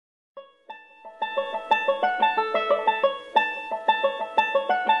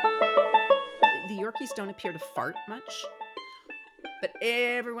Jews don't appear to fart much, but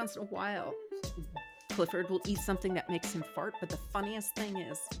every once in a while, Clifford will eat something that makes him fart. But the funniest thing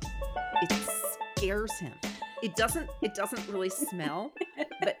is, it scares him. It doesn't really smell,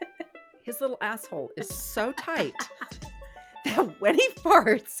 but his little asshole is so tight that when he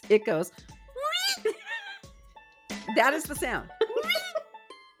farts, it goes. That is the sound.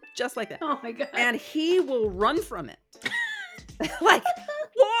 Just like that. Oh my God. And he will run from it. Like,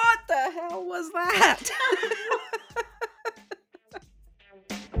 what the hell was that?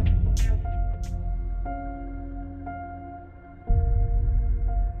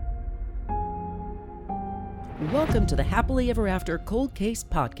 Welcome to the Happily Ever After Cold Case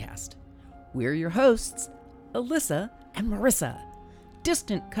Podcast. We're your hosts, Alyssa and Marissa,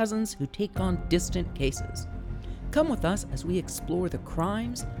 distant cousins who take on distant cases. Come with us as we explore the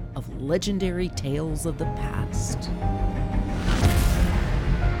crimes of legendary tales of the past.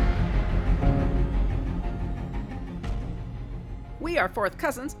 We are fourth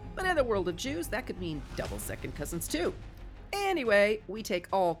cousins, but in the world of Jews, that could mean double second cousins too. Anyway, we take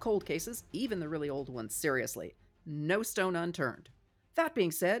all cold cases, even the really old ones, seriously. No stone unturned. That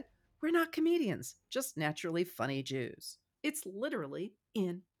being said, we're not comedians, just naturally funny Jews. It's literally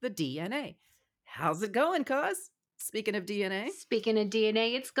in the DNA. How's it going, cuz? Speaking of DNA. Speaking of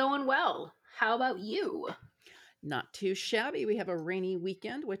DNA, it's going well. How about you? Not too shabby. We have a rainy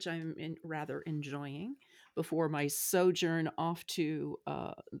weekend, which I'm rather enjoying before my sojourn off to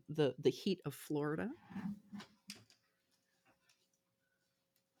the heat of Florida.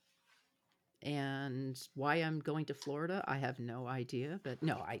 And why I'm going to Florida, I have no idea. But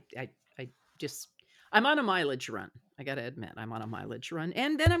no, I'm on a mileage run. I got to admit, I'm on a mileage run.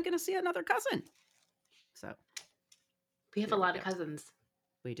 And then I'm going to see another cousin. So we have a lot of cousins.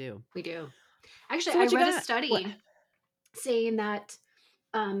 We do. We do. Actually, I read a study saying that,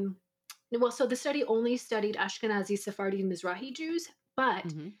 so the study only studied Ashkenazi, Sephardi, and Mizrahi Jews, but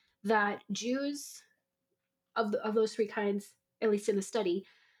that Jews of those three kinds, at least in the study,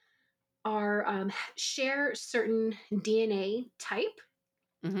 are share certain DNA type,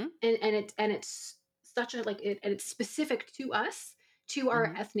 and it's such a and it's specific to us, to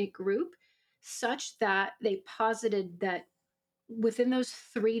our ethnic group, such that they posited that within those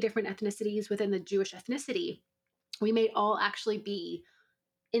three different ethnicities within the Jewish ethnicity, we may all actually be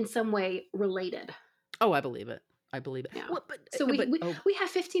in some way related. Oh, I believe it. Yeah. Well, we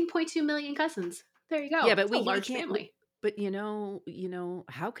have 15.2 million cousins. There you go. Yeah, but it's a large family. But you know,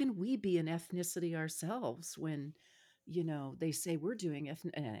 how can we be an ethnicity ourselves when, they say we're doing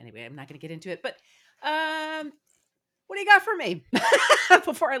anyway, I'm not going to get into it, but what do you got for me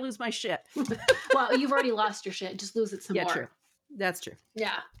before I lose my shit? Well, you've already lost your shit. Just lose it some more. True. That's true.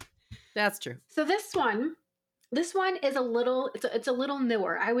 Yeah. That's true. So this one is a little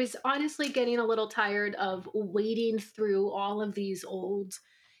newer. I was honestly getting a little tired of wading through all of these old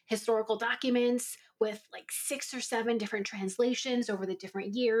historical documents with like 6 or 7 different translations over the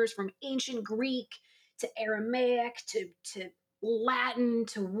different years, from ancient Greek to Aramaic to Latin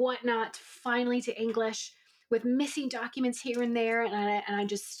to whatnot, finally to English, with missing documents here and there. And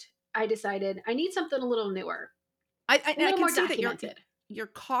I decided I need something a little newer. I can see that your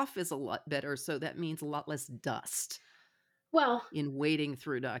cough is a lot better, so that means a lot less dust. Well, in wading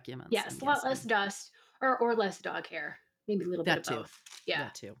through documents. Yes, a lot less dust or less dog hair. Maybe a little bit of both. Yeah.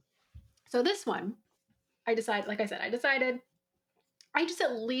 That too. So this one, I decided I just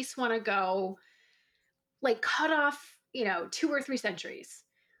at least want to go cut off, 2 or 3 centuries.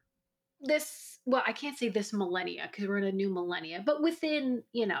 I can't say this millennia because we're in a new millennia, but within,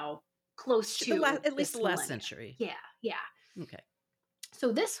 close to at least the last century. Yeah. Okay.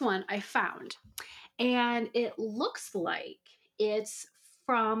 So this one I found, and it looks like it's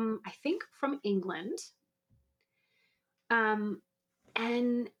from England. And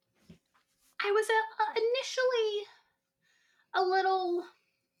I was initially a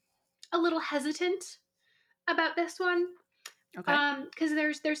little hesitant about this one. Okay. Because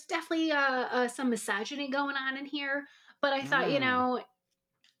there's definitely some misogyny going on in here, but I thought,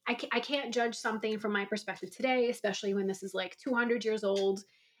 I can't judge something from my perspective today, especially when this is like 200 years old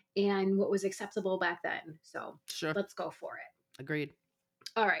and what was acceptable back then. So sure, let's go for it. Agreed.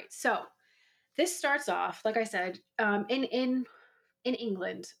 All right. So this starts off, like I said, in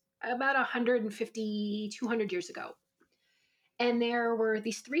England about 150, 200 years ago. And there were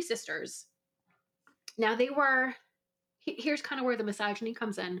these 3 sisters. Now here's kind of where the misogyny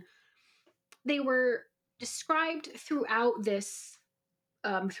comes in. They were described throughout this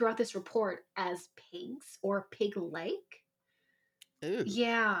report as pigs or pig-like. Ooh.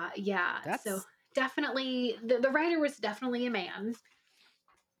 Yeah. So definitely, the writer was definitely a man.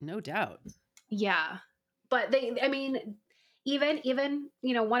 No doubt. Yeah. But I mean, even,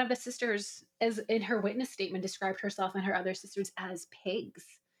 one of the sisters as in her witness statement described herself and her other sisters as pigs,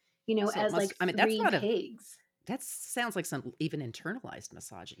 So it as must, like I mean, that's 3 not a, pigs. that sounds like some even internalized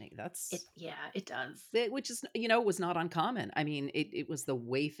misogyny. It Yeah, it does. Which is, was not uncommon. I mean, it was the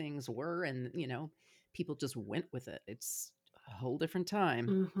way things were, and, people just went with it. It's a whole different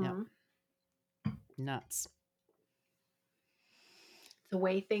time. Yep. Mhm. Nuts. The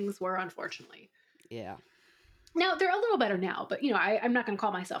way things were, unfortunately. Yeah. Now, they're a little better now, but, I'm not gonna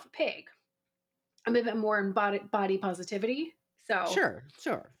call myself a pig. I'm a bit more in body positivity, so, Sure.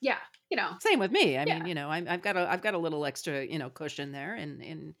 Sure. yeah, Same with me. I mean, yeah. I've got a little extra, cushion there,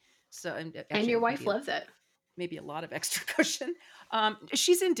 and so, and And your actually wife loves it. maybe a lot of extra cushion.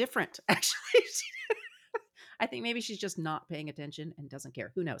 She's indifferent, actually. I think maybe she's just not paying attention and doesn't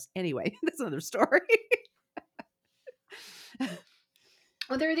care. Who knows? Anyway, that's another story.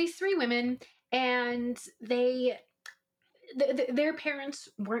 Well, there are these 3 women, and their parents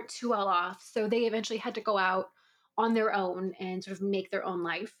weren't too well off, so they eventually had to go out on their own and sort of make their own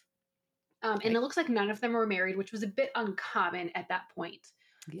life. And it Okay. looks like none of them were married, which was a bit uncommon at that point.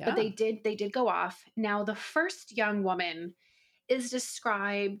 But Yeah. they did go off. Now, the first young woman is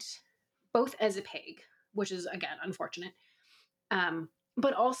described both as a pig, which is again unfortunate,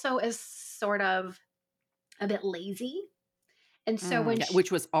 but also as sort of a bit lazy. And so when Yeah, she,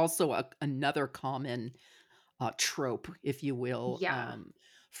 which was also another common trope, if you will, yeah,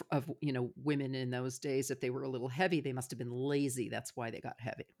 of women in those days. If they were a little heavy, they must have been lazy. That's why they got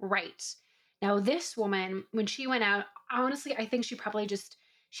heavy. right. Now this woman, when she went out, honestly, I think she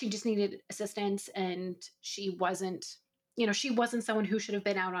just needed assistance, and she wasn't someone who should have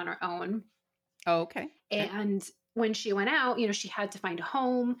been out on her own. Oh, okay. Okay. And when she went out, she had to find a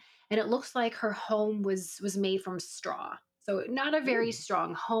home, and it looks like her home was made from straw. So not a very Ooh,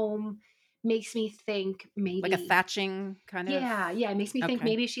 strong home. Makes me think like a maybe, thatching kind of. yeah, yeah, it makes me think Okay.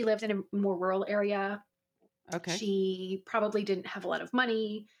 maybe she lived in a more rural area. Okay. She probably didn't have a lot of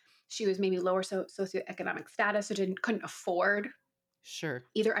money. She was maybe lower socioeconomic status, so couldn't afford Sure.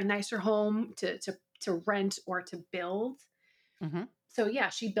 either a nicer home to rent or to build. Hmm. So yeah,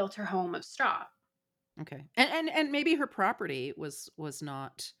 she built her home of straw. Okay. And maybe her property was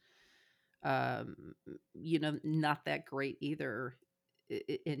not, um, not that great either,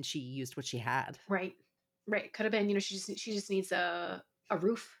 and she used what she had. Right. Right. Could have been, she just needs a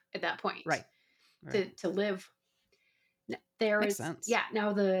roof at that point Right. Right. to live. Makes There's sense. Yeah,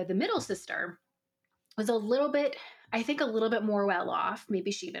 now the middle sister was a little bit, I think, a little bit more well off.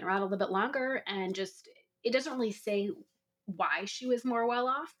 Maybe she'd been around a little bit longer, and just it doesn't really say why she was more well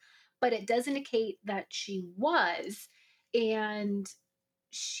off, but it does indicate that she was. And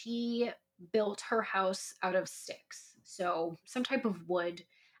she built her house out of sticks. So some type of wood.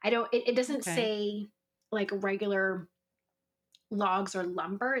 It doesn't Okay. say like regular logs or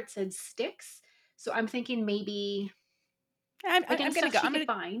lumber. It said sticks. So I'm thinking maybe, again, I'm gonna stuff go. she could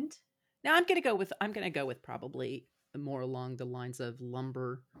find. I'm gonna go with probably more along the lines of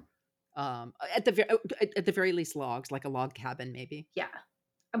lumber. At the very least, logs, like a log cabin, maybe. Yeah.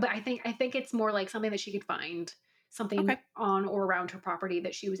 But I think it's more like something that she could find, something Okay. on or around her property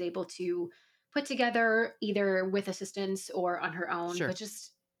that she was able to put together either with assistance or on her own, but Sure.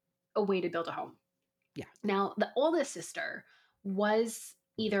 just a way to build a home. Yeah. Now, the oldest sister was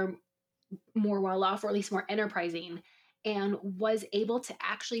either more well off or at least more enterprising, and was able to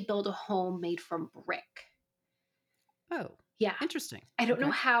actually build a home made from brick. Oh, Yeah. interesting. I don't know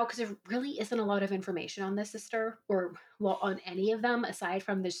Okay. how, because there really isn't a lot of information on this sister, or, well, on any of them aside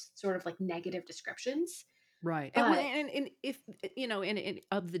from this sort of like negative descriptions. Right. But And if in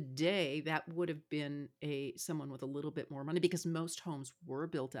of the day, that would have been a someone with a little bit more money, because most homes were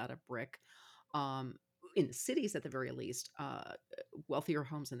built out of brick. Um, in the cities, at the very least, wealthier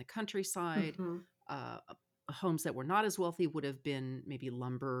homes in the countryside, mhm, uh, homes that were not as wealthy would have been maybe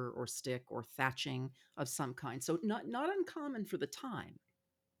lumber or stick or thatching of some kind. So not uncommon for the time.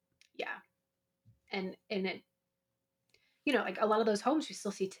 yeah, and it, like a lot of those homes you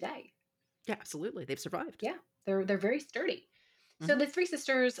still see today. Yeah, absolutely. They've survived. Yeah, they're very sturdy. So Hmm. the 3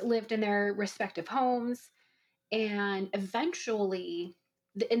 sisters lived in their respective homes, and eventually,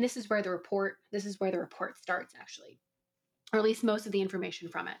 and this is where the report starts, actually, or at least most of the information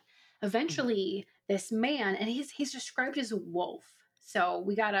from it. Hmm. Eventually, this man, and he's described as a wolf. So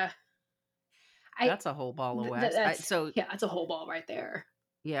we gotta, I That's a whole ball of wax. that's, So yeah, that's a whole ball right there.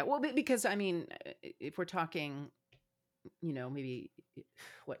 yeah, well, because I mean, if we're talking, maybe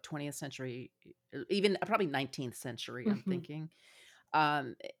what 20th century, even probably 19th century, I'm Hmm. thinking,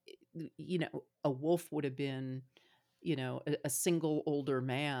 a wolf would have been. a single older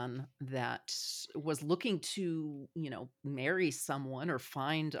man that was looking to, marry someone or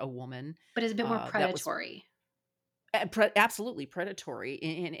find a woman But it's a bit more that was predatory. absolutely predatory,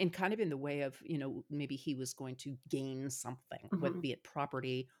 and kind of in the way of, maybe he was going to gain something, Mhm. be it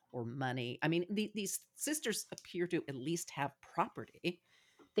property or money. I mean, these sisters appear to at least have property,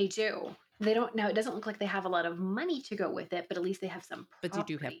 They do. They don't now, it doesn't look like they have a lot of money to go with it, but at least they have some but they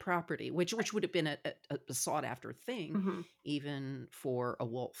do have property. property, which Right. would have been a sought after thing, Mhm. even for a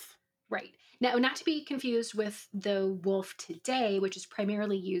wolf. Right. Now, not to be confused with the wolf today, which is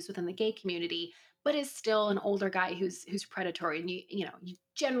primarily used within the gay community, but is still an older guy who's predatory, and you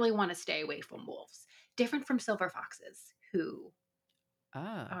generally want to stay away from wolves. Different from silver foxes, who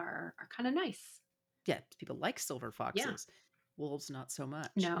Ah, are kind of nice. yeah, people like silver Yeah. foxes. Wolves, not so much.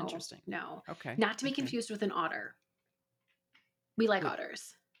 No, Interesting. no. Okay, Not to be okay. confused with an otter. We like Wait,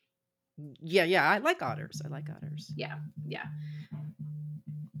 otters. yeah, yeah, I like otters. I like otters. Yeah. Yeah.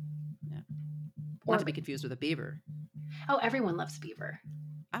 Yeah. Not Or to be confused with a beaver. oh, everyone loves beaver.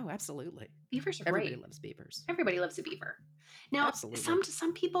 Oh, absolutely. Beavers are Everybody great. loves beavers. Everybody loves a beaver. Now, Absolutely.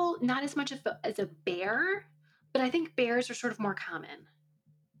 some people not as much as a bear, but I think bears are sort of more common.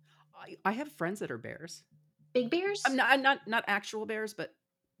 I have friends that are bears. Big bears? I'm not actual bears, but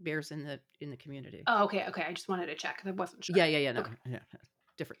bears in the community. Oh, okay, okay. I just wanted to check. I wasn't sure. Yeah, yeah, yeah. No, Okay. yeah,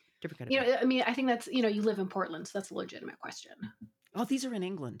 different kind of bear. I mean, I think that's, you live in Portland, so that's a legitimate question. Oh, these are in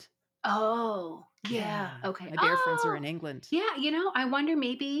England. Oh, yeah. Yeah, Okay. my bear friends are Oh, in England. yeah. I wonder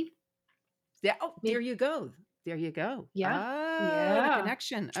Yeah. Oh, there maybe, you go. There you go. yeah, Oh, the yeah.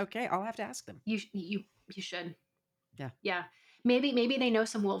 connection. Okay, I'll have to ask them. You should. Yeah, Yeah. Maybe they know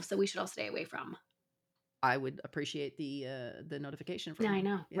some wolves that we should all stay away from. I would appreciate the notification Yeah, from I them.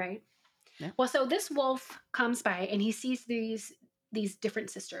 know, Yeah, right? yeah, Well, so this wolf comes by and he sees these different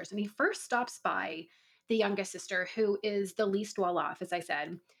sisters, and he first stops by the youngest sister, who is the least well off, as I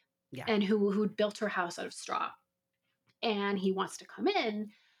said, yeah. and who built her house out of straw. And he wants to come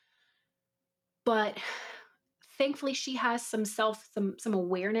in, but thankfully she has some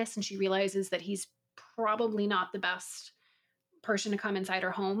awareness, and she realizes that he's probably not the best person to come inside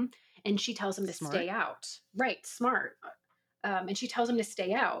her home, and she tells him to stay Smart. out. Right, smart. And she tells him to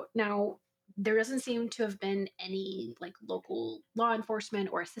stay out. Now, there doesn't seem to have been any like local law enforcement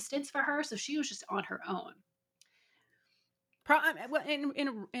or assistance for her, so she was just on her own. Well,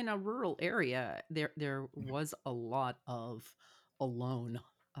 in a rural area, there was a lot of alone.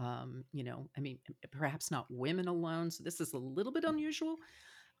 I mean, perhaps not women alone. So this is a little bit unusual.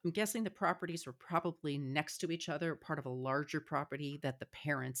 I'm guessing the properties were probably next to each other, part of a larger property that the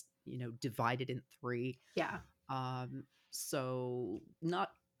parents, divided in three. Yeah, So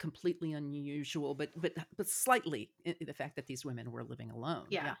not completely unusual, but slightly the fact that these women were living alone.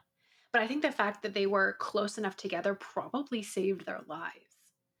 yeah. Yeah, But I think the fact that they were close enough together probably saved their lives.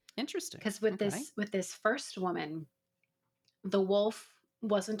 interesting. Because with Okay. this first woman, the wolf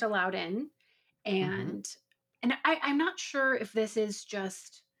wasn't allowed in, Hmm. and I'm not sure if this is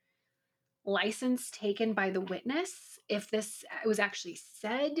just license taken by the witness, if this was actually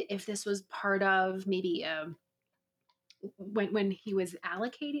said, if this was part of maybe when he was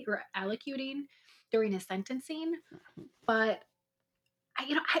allocating or allocuting during his sentencing. But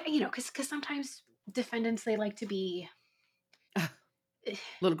because sometimes defendants, they like to be A eh,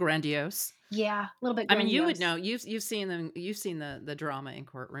 little grandiose. yeah, a little bit I mean, you would grandiose. know. You've seen them. You've seen the drama in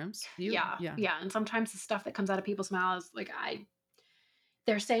courtrooms. Yeah, Yeah. yeah, and sometimes the stuff that comes out of people's mouths, like, I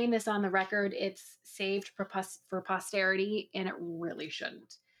they're saying this on the record, it's saved for posterity, and it really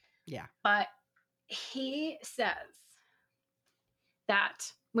shouldn't. Yeah. But he says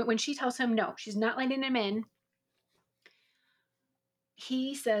that when she tells him no, she's not letting him in,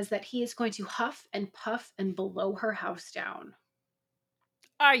 he says that he is going to huff and puff and blow her house down.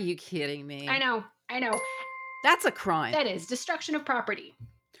 Are you kidding I me? know, I know. That's a crime. That is destruction of property,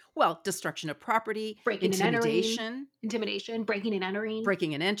 Well, destruction of property, breaking and entering, intimidation, intimidation, breaking and entering.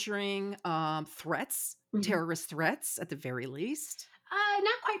 breaking and entering, threats, Mhm. terrorist threats at the very least.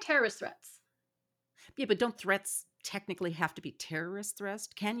 Not quite terrorist threats. Yeah, but don't threats technically have to be terrorist threats?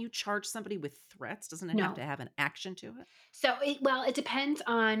 Can you charge somebody with threats? Doesn't it have No. to have an action to it? So, it depends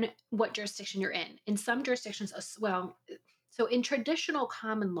on what jurisdiction you're in. In some jurisdictions, so in traditional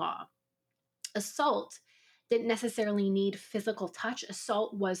common law, assault didn't necessarily need physical touch.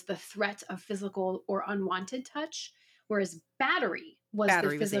 Assault was the threat of physical or unwanted touch, whereas battery was the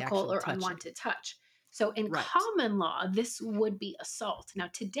Battery was the physical actual or touching. unwanted touch. So in Right. common law, this would be assault. Now,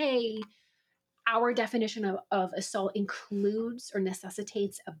 today, our definition of assault includes or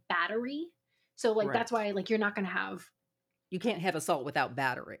necessitates a battery. So, like, that's Right. why, like, you're not going to have You can't have assault without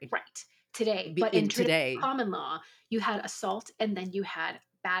battery. right. today. But in in traditional today. common law, you had assault and then you had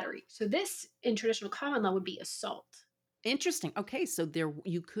battery. So this in traditional common law would be assault. Interesting. Okay, so there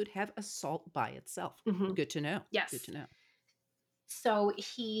you could have assault by itself. Mhm. Good to know. Yes. Good to know. So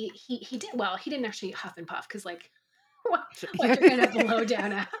he did well. He didn't actually huff and puff because like what you're gonna Sure. blow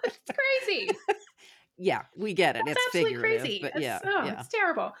down at? It's crazy. Yeah, we get it. That's It's absolutely figurative, crazy. but yeah, yeah. It's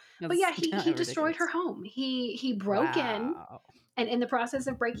terrible. But It's yeah, he destroyed her ridiculous. home. He broke in, Wow. and in the process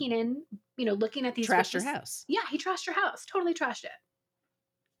of breaking in, looking at these Trashed your witnesses, house. yeah, he trashed her house. Totally trashed it.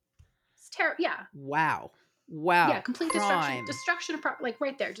 It's terrible. Yeah, Wow. yeah, Wow. complete destruction, Crime. destruction of like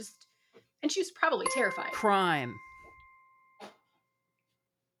right there. Just and she was probably terrified. Crime.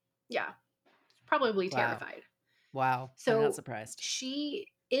 Yeah, probably Wow. terrified. Wow. I'm not So surprised. she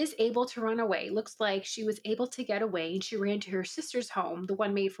is able to run away. Looks like she was able to get away, and she ran to her sister's home, the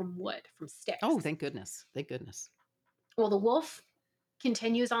one made from wood, from Oh, sticks. thank goodness. Thank goodness. Well, the wolf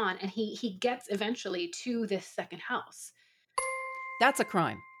continues on, and he gets eventually to this second house. That's a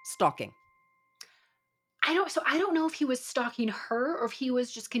crime. Stalking. I don't know if he was stalking her or if he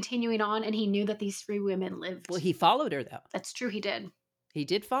was just continuing on and he knew that these three women lived. Well, he followed her though. That's true, he did. He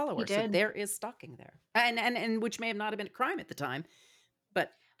did follow He her. So did. there is stalking there. And which may have not have been a crime at the time,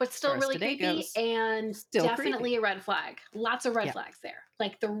 but But as far still as really today creepy goes, and still definitely creepy. a red flag. Lots of red Yeah. flags there.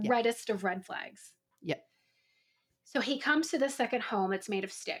 Like the Yeah. reddest of red flags. Yeah. So he comes to the second home that's made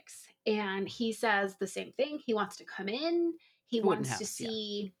of sticks and he says the same thing. He wants to come in. He A wooden wants to house.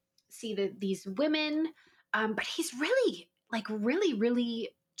 Yeah. see these women. But he's really like really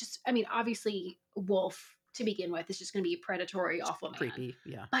just I mean, obviously Wolf to begin with is just gonna be a predatory, awful man. Creepy.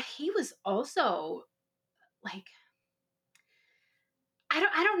 Yeah. But he was also like I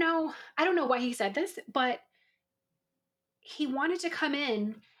don't know why he said this, but he wanted to come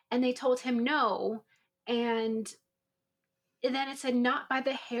in and they told him no. And then it said, "Not by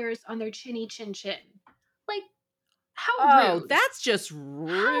the hairs on their chinny chin chin." Like, how Oh, rude. that's just How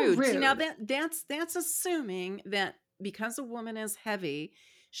rude. See, now rude. that's assuming that because a woman is heavy,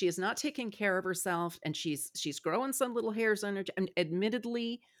 she is not taking care of herself and she's growing some little hairs on her. And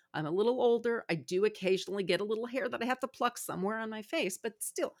admittedly, I'm a little older. I do occasionally get a little hair that I have to pluck somewhere on my face, but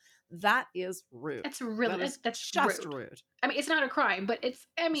still, that is rude. That's really, That is that's just rude. rude. I mean, it's not a crime, but I It's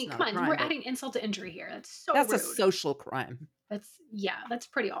mean, not come a on. We're crime, but adding insult to injury here. That's so that's a rude. social crime. That's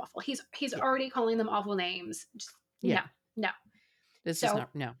pretty awful. He's Yeah. already calling them awful names. Just, no, Yeah. no. This is So,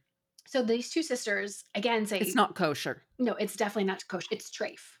 not, no. so these two sisters again say, It's not kosher. no, it's definitely not kosher. It's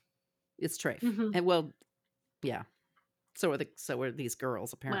trafe. It's trafe. Mhm. And well, yeah. So are these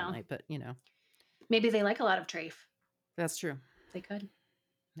girls Well, apparently, but maybe they like a lot of trafe. that's true. They could.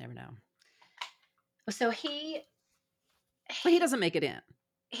 Never know. So But he doesn't make it in.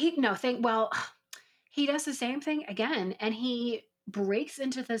 he no think well he does the same thing again and he breaks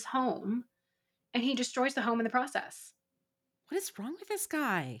into this home and he destroys the home in the process. What is wrong with this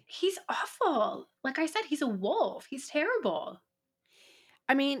guy? He's awful. Like I said, he's a wolf. He's terrible.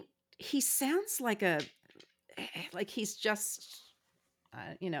 I mean, he sounds like he's just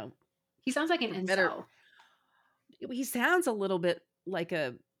He sounds like an for better. incel. He sounds a little bit like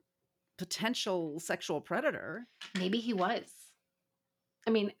a potential sexual predator. Maybe he was. I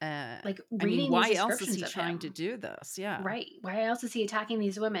mean, like I mean, reading these why else is descriptions he of trying to him. do this? Yeah. Right. Why else is he attacking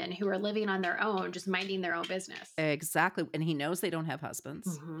these women who are living on their own, just minding their own business? Exactly. And he knows they don't have husbands.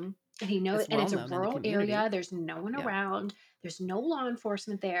 Mm-hmm. And he knows, It's and well it's a known in the rural community. area. There's no one Yeah. around. There's no law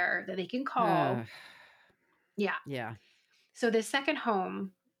enforcement there that they can call. Yeah. Yeah. So the second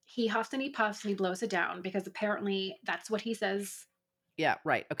home, he huffs and he puffs and he blows it down because apparently that's what he says. Yeah,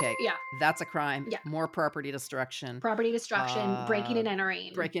 right. Okay. Yeah. That's a crime. Yeah. More property destruction. Property destruction, breaking and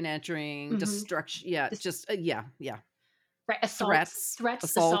entering. Breaking, entering, Mhm. destruction. Yeah, yeah. Right. Assault. Threats.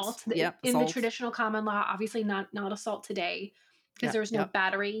 Assault. Yep. In the Assault. traditional common law, obviously not assault today because Yeah, there was no yep.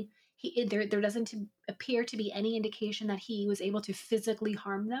 battery. There doesn't appear to be any indication that he was able to physically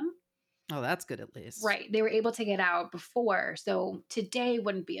harm them. Oh, that's good at least. Right. They were able to get out before. So today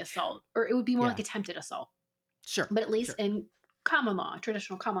wouldn't be assault, or it would be more like attempted assault. Sure. But at least in common law,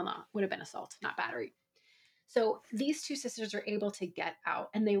 traditional common law, would have been assault, not battery. So these two sisters are able to get out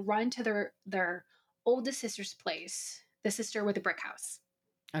and they run to their oldest sister's place, the sister with the brick house.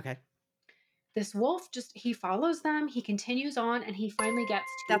 Okay. This wolf he follows them, he continues on, and he finally gets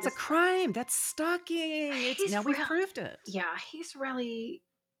to That's a crime. That's stalking. Now we've proved it. Yeah, he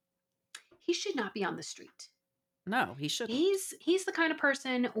should not be on the street. No, he shouldn't. He's the kind of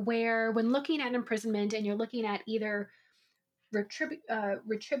person where when looking at imprisonment and you're looking at either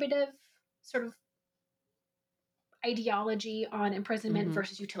retributive sort of ideology on imprisonment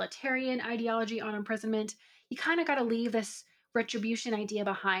versus utilitarian ideology on imprisonment, you kind of got to leave this retribution idea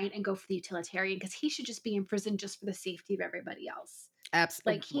behind and go for the utilitarian, because he should just be in prison just for the safety of everybody else.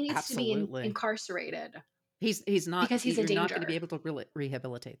 Like, he needs to be Absolutely. incarcerated He's not. because he's a You're not going to be danger. able to really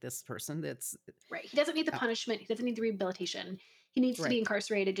rehabilitate this person. That's Right. He doesn't need the uh, punishment. He doesn't need the rehabilitation. He needs to be right.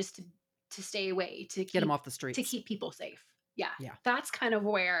 incarcerated just to stay away, Get him off the to streets. keep people safe. Yeah. Yeah. That's kind of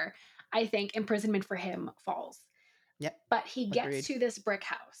where I think imprisonment for him falls. Yep. But he gets Agreed. to this brick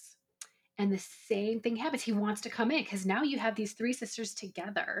house, and the same thing happens. He wants to come in because now you have these three sisters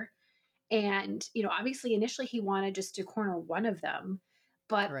together. And, obviously initially he wanted just to corner one of them.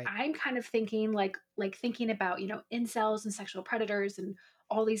 But Right. I'm kind of thinking like thinking about, incels and sexual predators and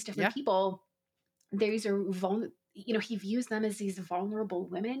all these different Yeah. people. These are he views them as these vulnerable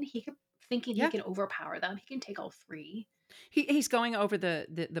women. He could thinking he Yeah. can overpower them. He can take all three. He's going over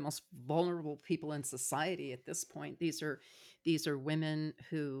the most vulnerable people in society at this point. These are women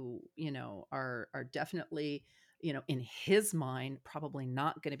who, are definitely, in his mind, probably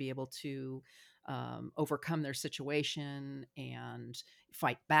not going to be able to overcome their situation and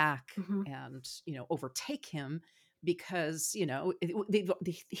fight back Hmm. and, overtake him because,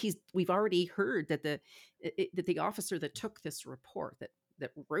 we've already heard that the officer that took this report,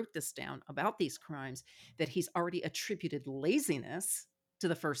 that wrote this down about these crimes, that he's already attributed laziness to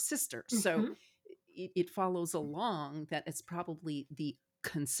the first sister. So Hmm. it follows along that it's probably the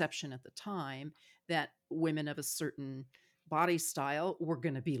conception at the time that women of a certain body style were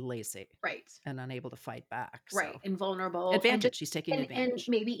going to be lazy Right. and unable to fight back. Right. So And vulnerable and just advantage. He's taking and advantage.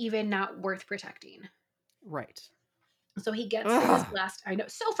 maybe even not worth protecting. Right. So he gets to this Ugh, last, I know,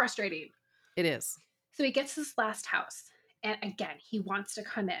 so frustrating. it is. So he gets this last house, and again, he wants to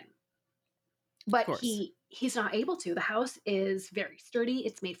come in, Of but course. he's not able to. The house is very sturdy.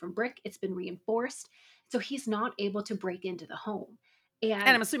 It's made from brick. It's been reinforced, so he's not able to break into the home. And And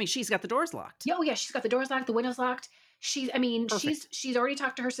I'm assuming she's got the doors locked. yeah, oh yeah, she's got the doors locked, the windows locked. I mean, Perfect. she's already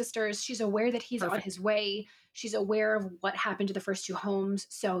talked to her sisters. She's aware that he's on Perfect. his way. She's aware of what happened to the first two homes.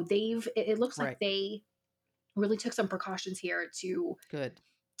 So it looks like Right. they really took some precautions here Good.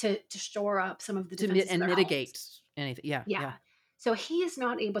 to shore up some of the To defenses of and their homes. mitigate anything. Yeah. Yeah. Yeah. So he is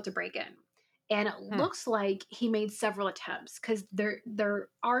not able to break in. And it Hmm. looks like he made several attempts because there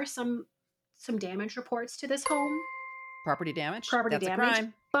are some damage reports to this home, Property damage. property That's a damage,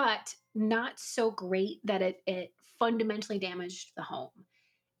 crime. but not so great that it fundamentally damaged the home.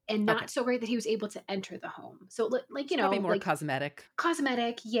 And Okay. not so great that he was able to enter the home. So like, It's probably more like cosmetic.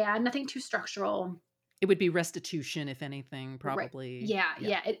 cosmetic, yeah, nothing too structural. It would be restitution, if anything, Right. probably. Yeah,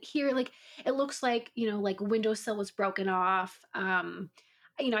 Yeah. yeah. Here, like, it looks like, like windowsill was broken off.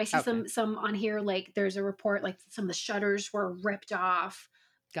 I see Okay. some on here, like there's a report like some of the shutters were ripped off,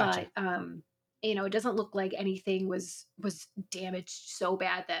 Gotcha. but it doesn't look like anything was damaged so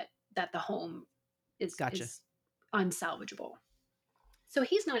bad that the home Gotcha. is unsalvageable. So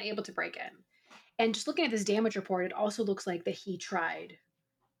he's not able to break in. And just looking at this damage report, it also looks like that he tried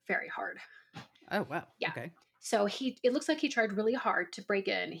very hard. Oh, wow. Yeah. Okay. So it looks like he tried really hard to break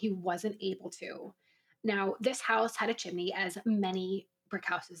in. He wasn't able to. Now, this house had a chimney, as many brick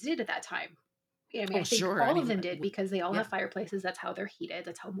houses did at that time. I mean, Oh, I think sure. I all of mean, them did because they all yeah. have fireplaces. That's how they're heated.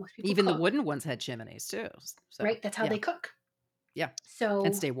 That's how most people Even the cook, wooden ones had chimneys too. So, right? That's how yeah. they cook. Yeah. And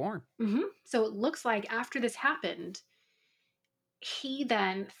So, stay warm. so it looks like after this happened, he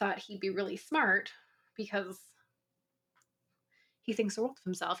then thought he'd be really smart because he thinks the world of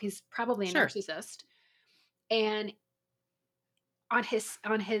himself. He's probably a Sure. narcissist, and on his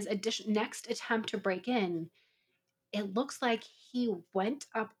next attempt to break in, it looks like he went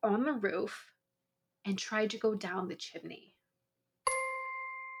up on the roof and tried to go down the chimney.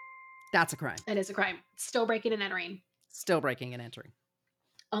 That's a crime. It is a crime. Still breaking and entering. Still breaking and entering.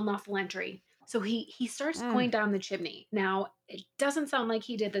 Unlawful entry. So he starts Mm, going down the chimney. Now, it doesn't sound like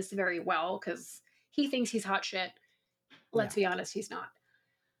he did this very well because he thinks he's hot shit. yeah. Let's be honest, he's not.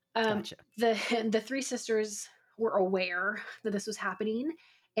 Gotcha. The three sisters were aware that this was happening,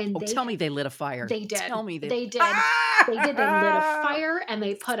 and Oh, tell me they lit a fire. they did. Tell me they. They did. They did. They lit a Ah! fire and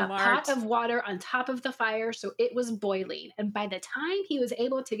they put a pot Smart. of water on top of the fire so it was boiling. And by the time he was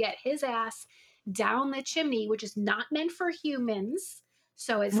able to get his ass down the chimney, which is not meant for humans,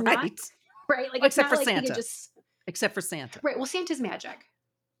 so it's not Right. right. Like Well, it's except not for like he could Santa. just Except for Santa. right. Well, Santa's magic,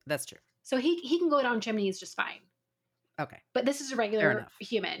 That's true. so he can go down chimneys just fine. Okay. But this is a Fair regular enough.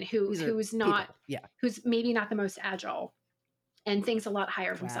 human These are who's not people. Yeah. who's maybe not the most agile and thinks a lot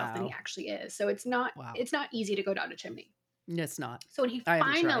higher of himself than he Wow. actually is. So it's not Wow. it's not easy to go down a chimney. It's not. So when he I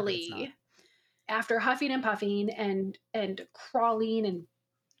haven't tried, but it's not. finally, after huffing and puffing and crawling and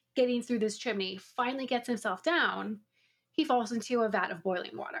getting through this chimney, finally gets himself down, he falls into a vat of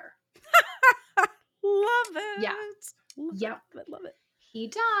boiling water. Love Yeah. it. Love it. Yep, I love it. he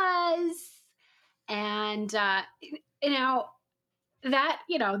does. And now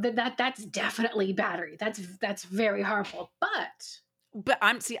that's definitely battery. That's very harmful.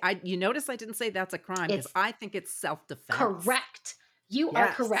 But you notice I didn't say that's a crime because It's I think it's self-defense. correct. You are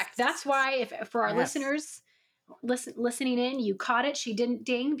Yes. correct. That's why, if for our Yes. listeners listening in, you caught it, she didn't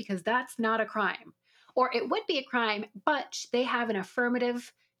ding, because that's not a crime. Or it would be a crime, but they have an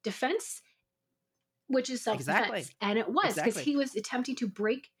affirmative defense, which is self-defense. Exactly. And it was because Exactly. he was attempting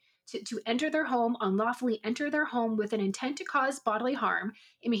to enter their home, unlawfully enter their home with an intent to cause bodily harm.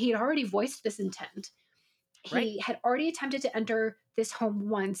 I mean, he had already voiced this intent. Right. He had already attempted to enter this home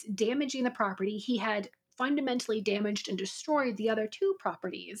once, damaging the property. He had fundamentally damaged and destroyed the other two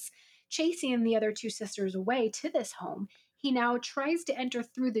properties, chasing the other two sisters away to this home. He now tries to enter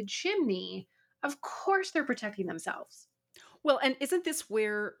through the chimney. Of course, they're protecting themselves. Well, and isn't this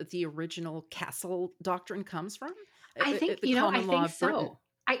where the original castle doctrine comes from? I think, The I common law think of Britain. so.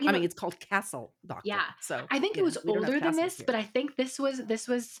 I mean, it's called castle Yeah, doctrine. So, I think it was we don't have older than castles this, but here. I think this was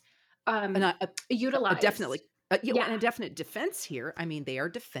And utilized. definitely, Yeah, and a definite defense here. I mean, they are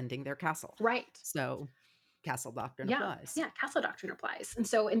defending their castle. right. So, castle doctrine Yeah, applies. yeah, castle doctrine applies. And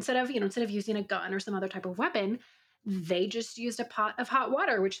so instead of using a gun or some other type of weapon, they just used a pot of hot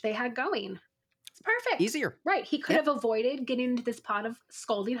water, which they had going. It's perfect. Easier. Right. He could Yep. have avoided getting into this pot of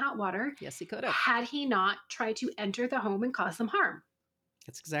scalding hot water Yes, he could have. had he not tried to enter the home and cause them harm.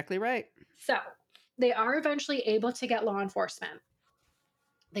 That's exactly right. So they are eventually able to get law enforcement.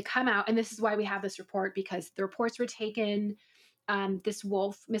 They come out, and this is why we have this report, because the reports were taken. This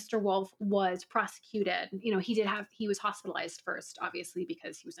Wolf, Mr. Wolf, was prosecuted. He was hospitalized first, obviously,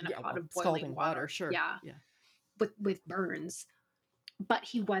 because he was in a Yeah, pot well, of boiling scalding water, water. sure. Yeah, Yeah. with burns. But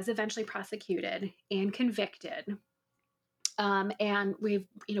he was eventually prosecuted and convicted. And we've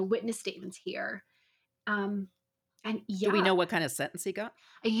witness statements here. And Do we yeah, know what kind of sentence he got?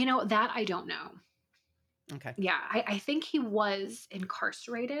 that I don't know. Okay. Yeah, I think he was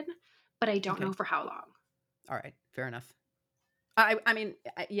incarcerated, but I don't know Okay. for how long. All right. Fair enough. I mean,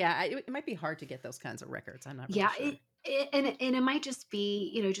 yeah, it might be hard to get those kinds of records. I'm not really Yeah, sure. and it might just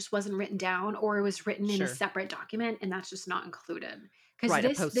be, just wasn't written down, or it was written in a Sure. separate document, and that's just not included. Because Right.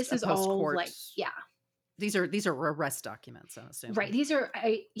 this A is post all court. like, yeah, These are arrest documents, I'm right. assuming.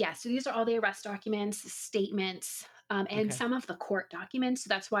 So these are all the arrest documents, statements, and Okay. some of the court documents. So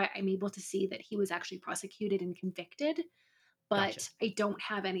that's why I'm able to see that he was actually prosecuted and convicted, Gotcha. but I don't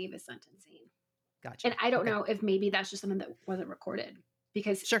have any of his sentencing. Gotcha. And I don't Okay. know if maybe that's just something that wasn't recorded,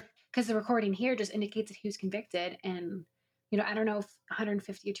 because Sure. the recording here just indicates that he was convicted. And I don't know if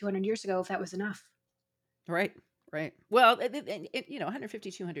 150 or 200 years ago, if that was enough. Right. Right. Well,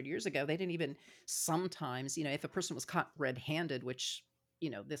 150, 200 years ago, they didn't even sometimes, if a person was caught red-handed, which,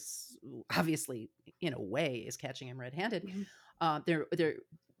 this obviously, in a way, is catching him red-handed. Mhm. There,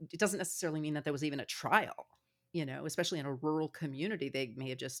 it doesn't necessarily mean that there was even a trial. Especially in a rural community, they may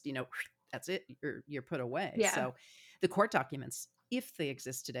have just, that's it. You're put away. Yeah, So, the court documents, if they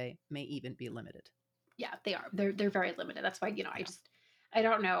exist today, may even be limited. yeah, they are. They're very limited. That's why Yeah. I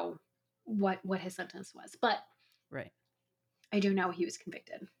don't know what his sentence was, but Right. I do know he was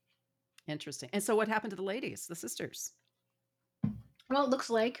convicted. Interesting. And so, what happened to the ladies, the sisters? Well, it looks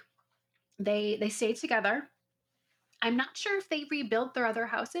like they stayed together. I'm not sure if they rebuilt their other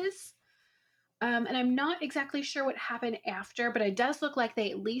houses. And I'm not exactly sure what happened after, but it does look like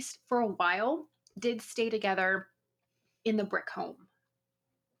they, at least for a while, did stay together in the brick home.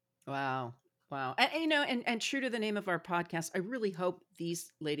 Wow. Wow. And true to the name of our podcast, I really hope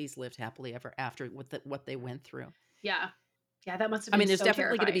these ladies lived happily ever after with what they went through. Yeah. Yeah, that must have I been mean, there's so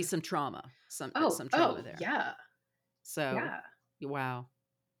definitely going to be terrifying. some trauma, some Oh, trauma there. yeah. So, Yeah. wow.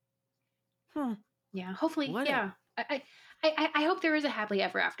 Huh. Yeah. Hopefully, What a yeah. I hope there is a happily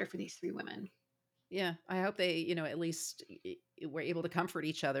ever after for these three women. Yeah. I hope they, at least were able to comfort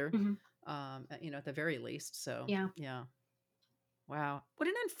each other. Mhm. At the very least. So, Yeah. yeah. Wow. What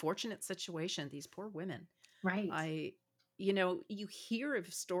an unfortunate situation. These poor women. Right. You hear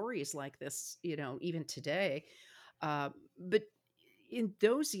of stories like this, even today. But in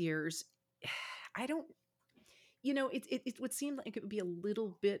those years, I don't, it would seem like it would be a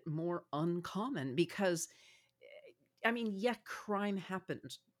little bit more uncommon because, I mean, yeah, crime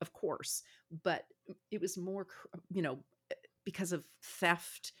happened, of course, but it was more, because of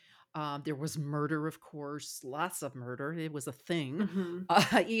theft. There was murder, of course, lots of murder. It was a thing.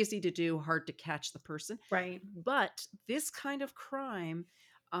 Hmm. Easy to do, hard to catch the person. Right. But this kind of crime,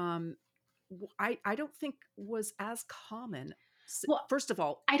 um, I don't think was as common. Well, First of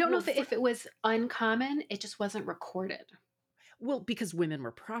all, I don't know if it was uncommon, it just wasn't recorded. well, because women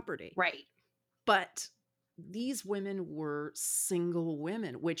were property. Right. But these women were single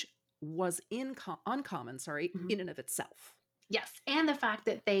women, which was uncommon, Mhm. in and of itself. Yes, and the fact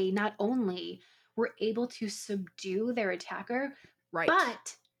that they not only were able to subdue their attacker, Right.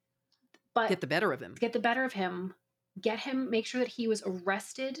 but but Get the better of him. get the better of him, make sure that he was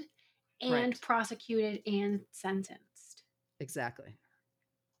arrested and Right. prosecuted and sentenced. Exactly.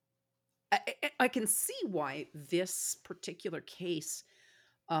 I can see why this particular case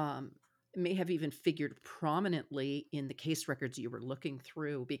um, may have even figured prominently in the case records you were looking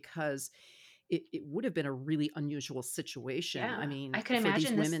through, because it would have been a really unusual situation. I Yeah, I mean, can for these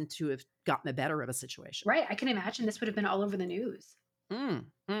imagine this. women to have gotten the better of a situation. Right, I can imagine this would have been all over the news.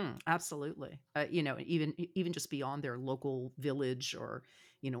 Absolutely. Even just beyond their local village or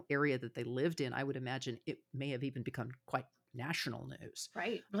area that they lived in, I would imagine it may have even become quite national news,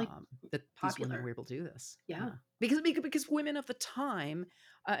 Right, really that these women popular. were able to do this. Yeah, Yeah. because women of the time,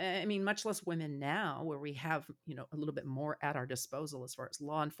 I mean, much less women now, where we have a little bit more at our disposal as far as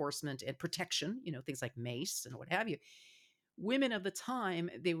law enforcement and protection. Things like mace and what have you. Women of the time,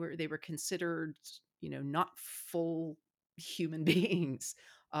 they were considered not full human beings,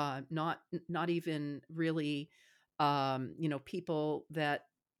 not even really people that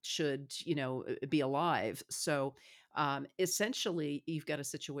should be alive. So essentially you've got a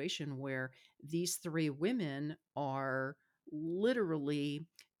situation where these three women are literally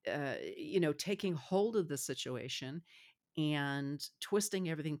taking hold of the situation and twisting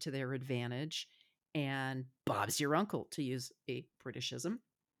everything to their advantage. And Bob's your uncle, to use a Britishism,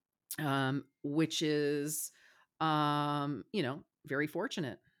 which is, very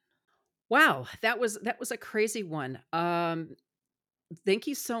fortunate. Wow, that was a crazy one. Thank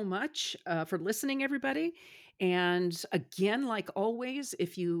you so much for listening, everybody. And again, like always,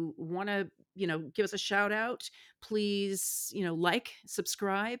 if you want to, give us a shout out, please, like,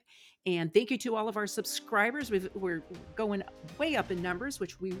 subscribe. And thank you to all of our subscribers. We're going way up in numbers,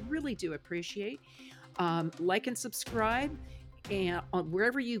 which we really do appreciate. Like and subscribe. And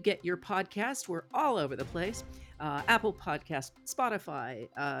wherever you get your podcast, we're all over the place. Apple Podcast, Spotify,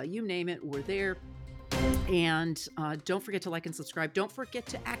 you name it, we're there. And don't forget to like and subscribe. Don't forget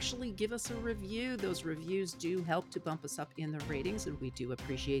to actually give us a review. Those reviews do help to bump us up in the ratings, and we do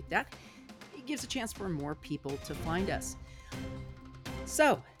appreciate that. It gives a chance for more people to find us.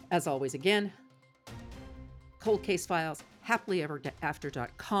 So, as always, again, Cold Case Files,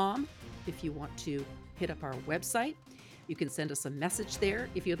 happilyeverafter.com. If you want to hit up our website, you can send us a message there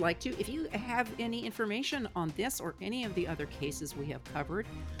if you'd like to. If you have any information on this or any of the other cases we have covered,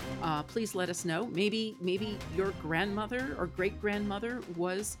 please let us know. Maybe your grandmother or great-grandmother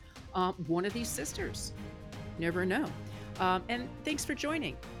was one of these sisters. Never know. And thanks for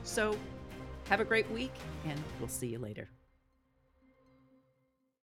joining. So have a great week, and we'll see you later.